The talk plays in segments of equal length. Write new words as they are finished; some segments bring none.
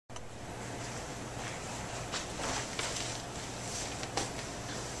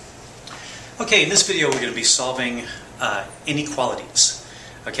Okay, in this video we're going to be solving inequalities.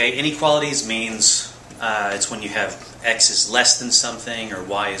 Okay, inequalities means it's when you have x is less than something or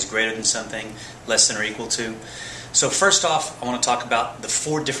y is greater than something, less than or equal to. So first off, I want to talk about the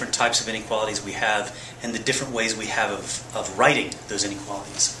four different types of inequalities we have and the different ways we have of writing those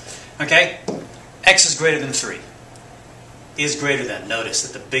inequalities. Okay, x is greater than 3. Is greater than. Notice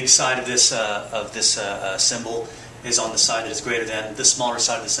that the big side of this symbol is on the side that is greater than. The smaller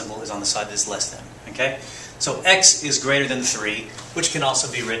side of the symbol is on the side that is less than. Okay? So x is greater than 3, which can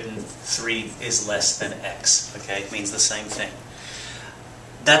also be written 3 is less than x. Okay? It means the same thing.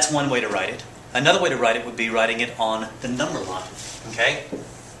 That's one way to write it. Another way to write it would be writing it on the number line. Okay?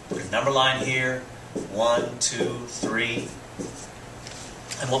 Put a number line here. 1, 2, 3.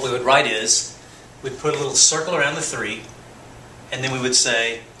 And what we would write is, we'd put a little circle around the 3, and then we would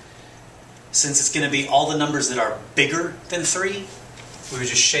say, since it's going to be all the numbers that are bigger than 3, we would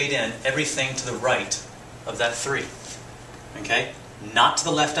just shade in everything to the right of that 3. Okay? Not to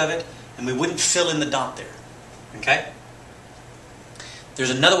the left of it, and we wouldn't fill in the dot there. Okay? There's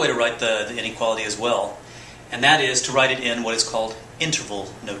another way to write the inequality as well, and that is to write it in what is called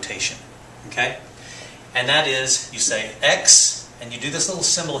interval notation. Okay? And that is, you say x, and you do this little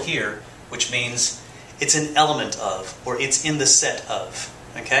symbol here, which means it's an element of, or it's in the set of.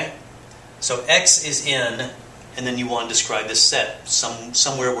 Okay? So x is in, and then you want to describe this set,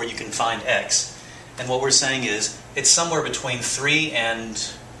 somewhere where you can find x. And what we're saying is, it's somewhere between 3 and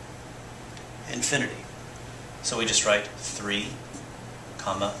infinity. So we just write 3,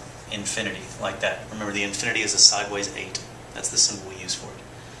 comma, infinity, like that. Remember, the infinity is a sideways 8. That's the symbol we use for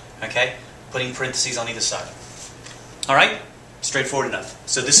it. Okay? Putting parentheses on either side. Alright? Straightforward enough.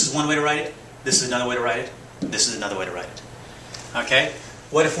 So this is one way to write it. This is another way to write it. This is another way to write it. Okay?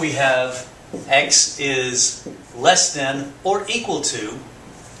 What if we have x is less than or equal to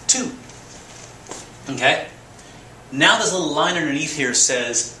 2? Okay? Now this little line underneath here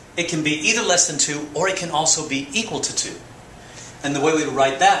says it can be either less than 2 or it can also be equal to 2. And the way we would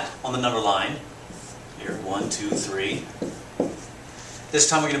write that on the number line, here, 1, 2, 3. This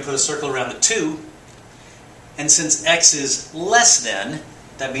time we're going to put a circle around the 2. And since x is less than,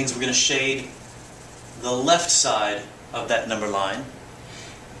 that means we're going to shade the left side of that number line.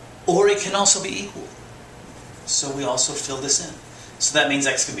 Or it can also be equal. So we also fill this in. So that means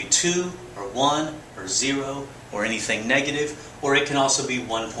x can be 2, or 1, or 0, or anything negative. Or it can also be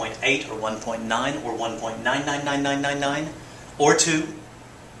 1.8, or 1.9, or 1.999999, or 2.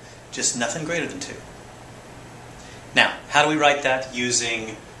 Just nothing greater than 2. Now, how do we write that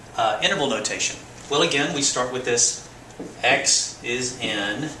using interval notation? Well, again, we start with this. X is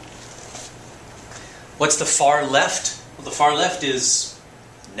in. What's the far left? Well, the far left is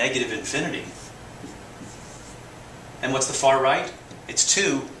negative infinity. And what's the far right? It's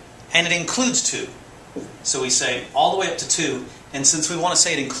 2, and it includes 2. So we say all the way up to 2, and since we want to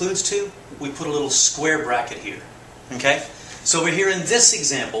say it includes 2, we put a little square bracket here. Okay? So over here in this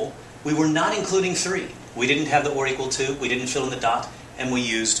example, we were not including 3. We didn't have the or equal to, we didn't fill in the dot, and we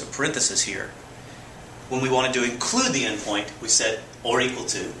used a parenthesis here. When we wanted to include the endpoint, we said or equal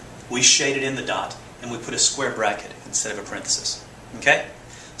to. We shaded in the dot, and we put a square bracket instead of a parenthesis. Okay?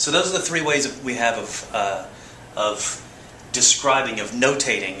 So those are the three ways that we have of describing, of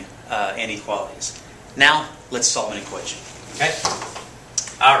notating inequalities. Now, let's solve an equation. Okay?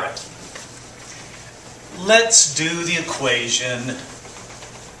 All right. Let's do the equation.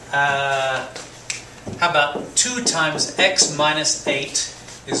 How about 2 times x minus 8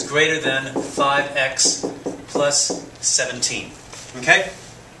 is greater than 5x plus 17. Okay?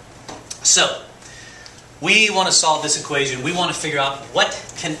 So, we want to solve this equation. We want to figure out what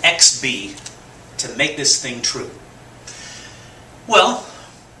can x be to make this thing true. Well,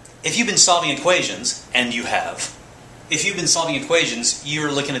 if you've been solving equations, and you have, if you've been solving equations,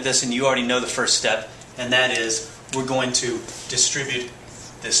 you're looking at this and you already know the first step, and that is we're going to distribute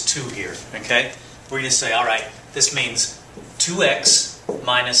this 2 here. Okay? We're going to say, all right, this means 2x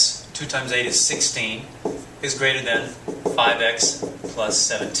minus 2 times 8 is 16 is greater than 5x plus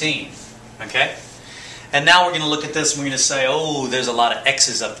 17. Okay? And now we're going to look at this and we're going to say, oh, there's a lot of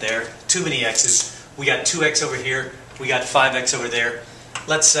x's up there. Too many x's. We got 2x over here. We got 5x over there.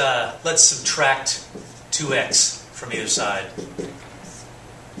 Let's subtract 2x from either side.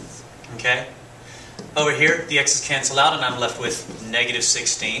 Okay? Over here, the x's cancel out and I'm left with negative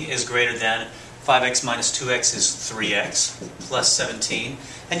 16 is greater than 5x minus 2x is 3x plus 17.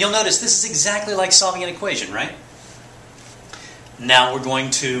 And you'll notice this is exactly like solving an equation, right? Now we're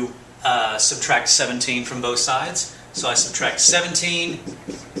going to subtract 17 from both sides. So I subtract 17,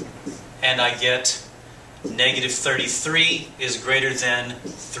 and I get negative 33 is greater than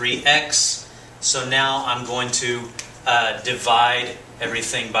 3x So now I'm going to divide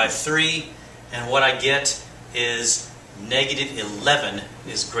everything by 3, and what I get is negative 11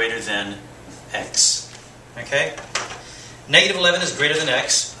 is greater than x. Okay? Negative 11 is greater than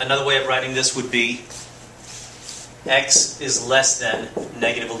x. Another way of writing this would be x is less than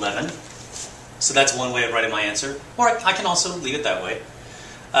negative 11. So that's one way of writing my answer. Or I can also leave it that way.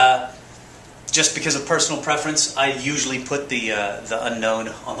 Just because of personal preference, I usually put the unknown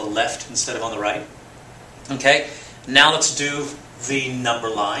on the left instead of on the right. Okay, now let's do the number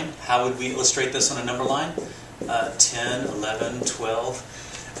line. How would we illustrate this on a number line? 10, 11,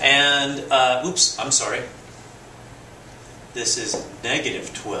 12, and, oops, I'm sorry. This is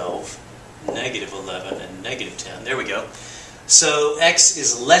negative 12, negative 11, and negative 10. There we go. So x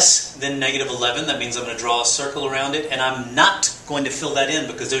is less than negative 11. That means I'm going to draw a circle around it, and I'm not going to fill that in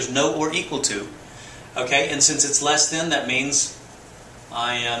because there's no or equal to. Okay, and since it's less than, that means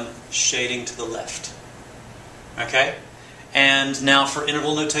I am shading to the left. Okay, and now for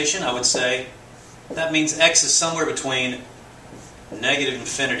interval notation, I would say that means x is somewhere between negative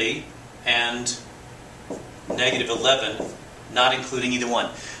infinity and negative 11, not including either one.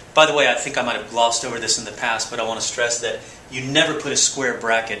 By the way, I think I might have glossed over this in the past, but I want to stress that you never put a square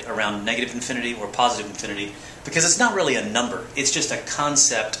bracket around negative infinity or positive infinity because it's not really a number. It's just a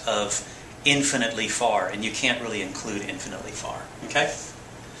concept of infinitely far, and you can't really include infinitely far. Okay?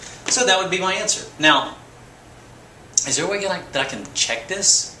 So that would be my answer. Now, is there a way that I can check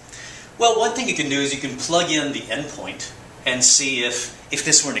this? Well, one thing you can do is you can plug in the endpoint and see if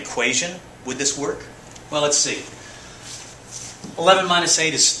this were an equation, would this work? Well, let's see. 11 minus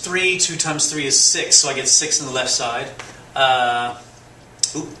 8 is 3. 2 times 3 is 6, so I get 6 on the left side.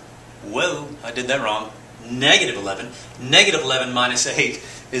 Whoa, I did that wrong. Negative 11. Negative 11 minus 8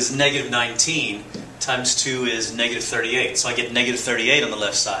 is negative 19. Times 2 is negative 38. So I get negative 38 on the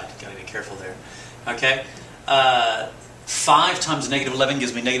left side. Got to be careful there. Okay. 5 times negative 11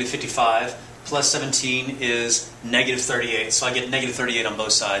 gives me negative 55. Plus 17 is negative 38. So I get negative 38 on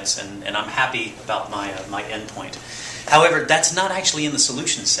both sides, and I'm happy about my endpoint. However, that's not actually in the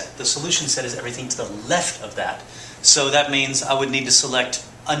solution set. The solution set is everything to the left of that. So that means I would need to select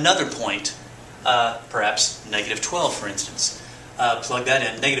another point, perhaps negative 12, for instance. Plug that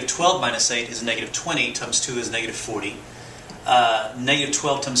in. Negative 12 minus 8 is negative 20, times 2 is negative 40. Negative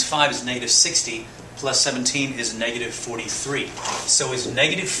 12 times 5 is negative 60, plus 17 is negative 43. So is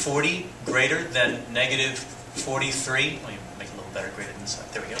negative 40 greater than negative 43? Let me make it a little better, greater than this side.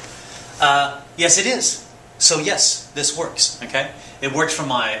 There we go. Yes, it is. So yes, this works. Okay, it works for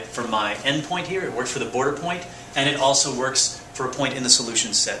my endpoint here. It works for the border point, and it also works for a point in the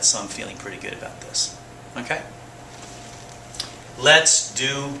solution set. So I'm feeling pretty good about this. Okay. Let's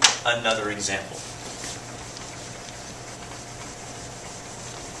do another example.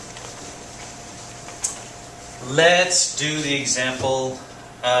 Let's do the example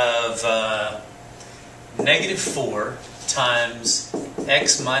of negative 4 times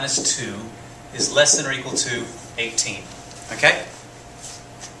x minus 2 is less than or equal to 18. Okay?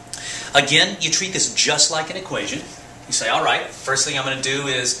 Again, you treat this just like an equation. You say, all right, first thing I'm going to do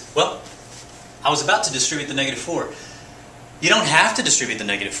is, well, I was about to distribute the negative 4. You don't have to distribute the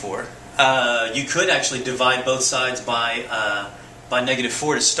negative 4. You could actually divide both sides by negative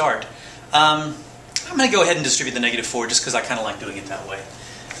 4 to start. I'm going to go ahead and distribute the negative 4 just because I kind of like doing it that way.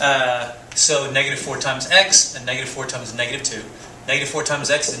 So negative 4 times x and negative 4 times negative 2. Negative 4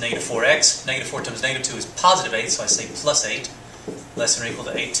 times x is negative 4x. Negative 4 times negative 2 is positive 8, so I say plus 8, less than or equal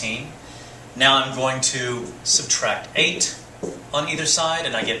to 18. Now I'm going to subtract 8 on either side,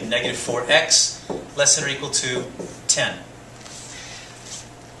 and I get negative 4x, less than or equal to 10.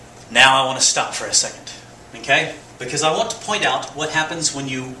 Now I want to stop for a second, okay? Because I want to point out what happens when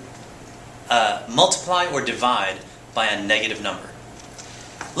you multiply or divide by a negative number.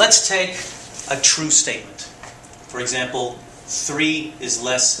 Let's take a true statement. For example, 3 is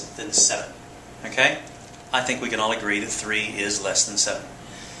less than 7. Okay? I think we can all agree that 3 is less than 7.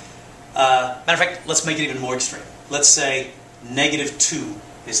 Matter of fact, let's make it even more extreme. Let's say negative 2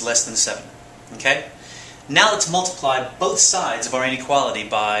 is less than 7. Okay? Now let's multiply both sides of our inequality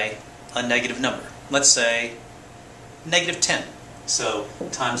by a negative number. Let's say negative 10. So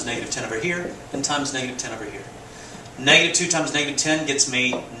times negative 10 over here and times negative 10 over here. Negative 2 times negative 10 gets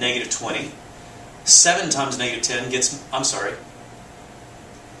me negative 20. 7 times negative 10 gets, I'm sorry.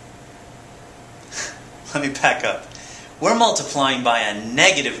 Let me back up. We're multiplying by a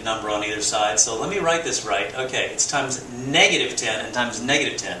negative number on either side, so let me write this right. Okay, it's times negative 10 and times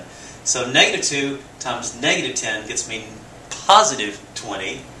negative 10. So negative 2 times negative 10 gets me positive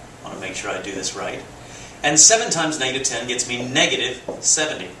 20. I want to make sure I do this right. And 7 times negative 10 gets me negative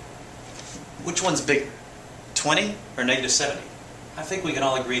 70. Which one's bigger, 20 or negative 70? I think we can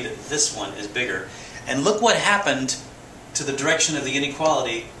all agree that this one is bigger. And look what happened to the direction of the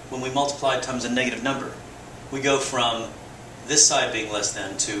inequality when we multiplied times a negative number. We go from this side being less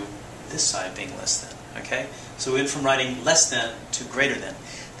than to this side being less than. Okay? So we went from writing less than to greater than.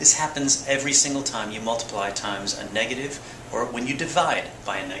 This happens every single time you multiply times a negative or when you divide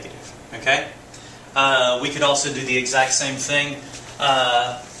by a negative. Okay? We could also do the exact same thing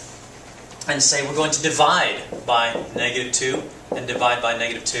and say we're going to divide by negative 2 and divide by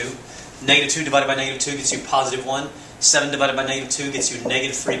negative 2. Negative 2 divided by negative 2 gets you positive 1. 7 divided by negative 2 gets you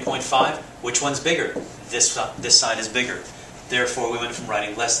negative 3.5. Which one's bigger? This side is bigger. Therefore, we went from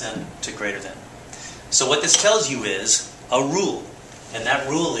writing less than to greater than. So what this tells you is a rule. And that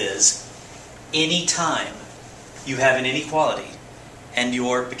rule is any time you have an inequality and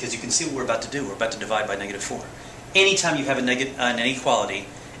because you can see what we're about to do. We're about to divide by negative 4. Anytime you have an inequality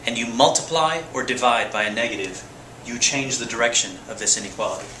and you multiply or divide by a negative, you change the direction of this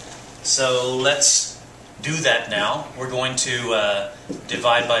inequality. So let's do that now. We're going to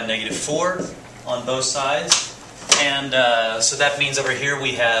divide by negative 4 on both sides. And so that means over here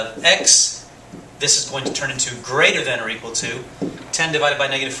we have x. This is going to turn into greater than or equal to. 10 divided by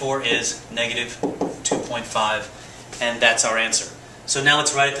negative 4 is negative 2.5. And that's our answer. So now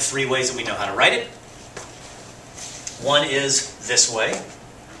let's write it the 3 ways that we know how to write it. One is this way.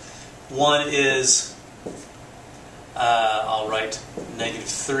 One is, I'll write negative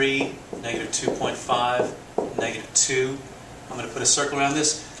 3, negative 2.5, negative 2. I'm going to put a circle around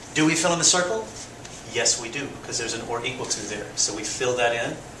this. Do we fill in the circle? Yes, we do, because there's an or equal to there. So we fill that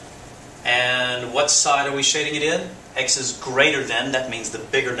in. And what side are we shading it in? X is greater than. That means the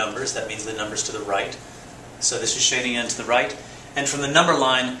bigger numbers. That means the numbers to the right. So this is shading in to the right. And from the number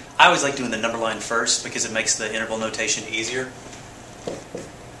line, I always like doing the number line first because it makes the interval notation easier.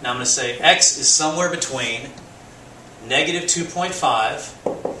 Now I'm going to say x is somewhere between negative 2.5,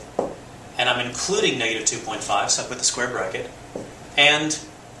 and I'm including negative 2.5, so I put the square bracket, and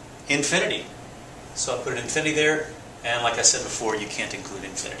infinity. So I put an infinity there, and like I said before, you can't include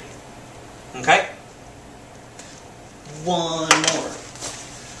infinity. Okay? One more.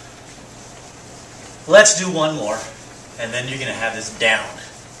 Let's do one more, and then you're going to have this down.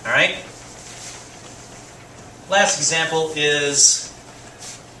 All right? Last example is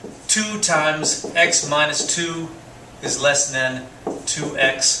 2 times x minus 2 is less than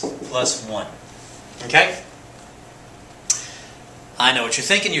 2x plus 1. Okay? I know what you're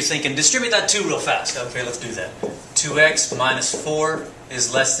thinking. You're thinking, distribute that 2 real fast. Okay, let's do that. 2x minus 4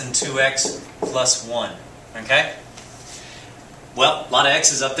 is less than 2x plus 1. Okay? Well, a lot of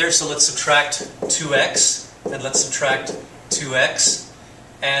x's up there, so let's subtract 2x, and let's subtract 2x.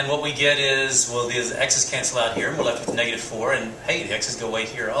 And what we get is, well, these x's cancel out here, and we're left with negative 4. And hey, the x's go away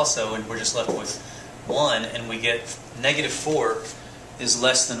here also, and we're just left with 1. And we get negative 4 is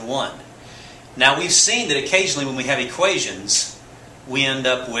less than 1. Now, we've seen that occasionally when we have equations, we end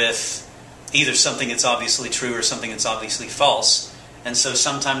up with either something that's obviously true or something that's obviously false. And so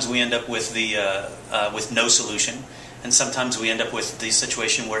sometimes we end up with with no solution. And sometimes we end up with the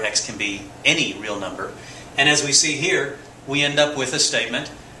situation where x can be any real number. And as we see here, we end up with a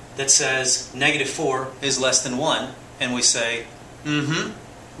statement that says negative 4 is less than 1. And we say,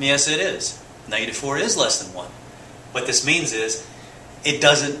 yes it is. Negative 4 is less than 1. What this means is, it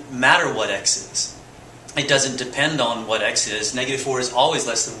doesn't matter what x is. It doesn't depend on what x is. Negative 4 is always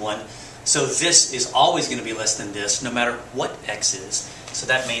less than 1. So this is always going to be less than this, no matter what x is. So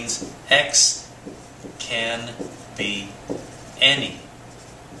that means x can be any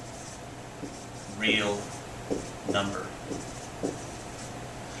real number.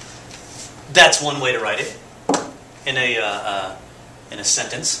 That's one way to write it in a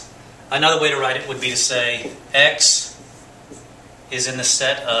sentence. Another way to write it would be to say x is in the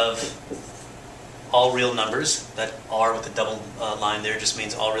set of all real numbers. That R with the double line there just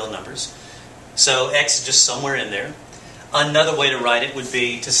means all real numbers. So x is just somewhere in there. Another way to write it would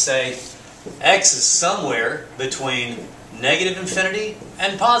be to say x is somewhere between negative infinity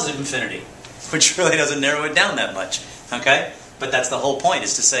and positive infinity, which really doesn't narrow it down that much. Okay? But that's the whole point,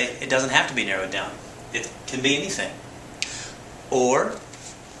 is to say it doesn't have to be narrowed down. It can be anything. Or,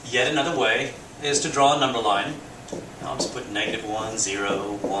 yet another way is to draw a number line. I'll just put negative 1,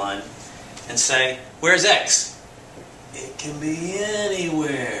 0, 1, and say, where's x? It can be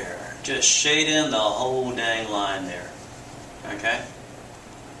anywhere. Just shade in the whole dang line there. Okay?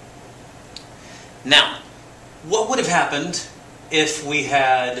 Now, what would have happened if we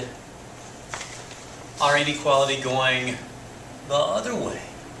had our inequality going the other way?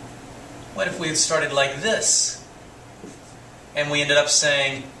 What if we had started like this? And we ended up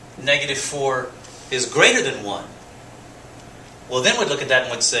saying negative 4 is greater than 1, well then we'd look at that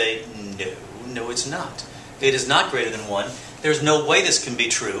and would say, no, it's not. It is not greater than 1. There's no way this can be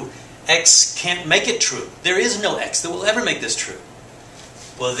true. X can't make it true. There is no X that will ever make this true.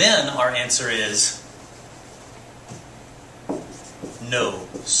 Well then our answer is no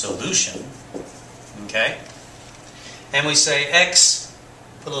solution. Okay? And we say X,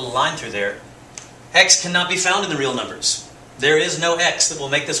 put a little line through there, X cannot be found in the real numbers. There is no X that will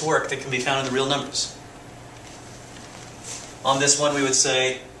make this work that can be found in the real numbers. On this one we would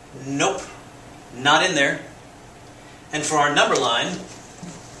say, nope, not in there. And for our number line,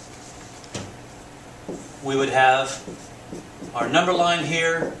 we would have our number line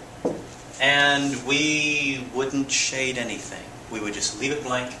here, and we wouldn't shade anything. We would just leave it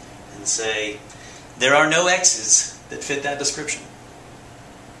blank and say, there are no X's that fit that description.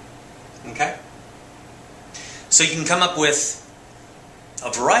 Okay? So you can come up with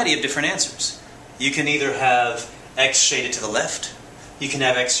a variety of different answers. You can either have X shaded to the left, you can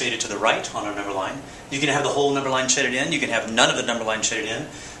have X shaded to the right on our number line, you can have the whole number line shaded in, you can have none of the number line shaded in,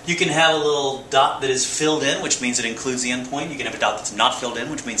 you can have a little dot that is filled in, which means it includes the endpoint, you can have a dot that's not filled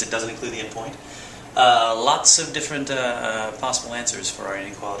in, which means it doesn't include the endpoint. Lots of different possible answers for our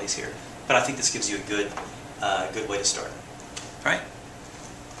inequalities here, but I think this gives you a good way to start. All right?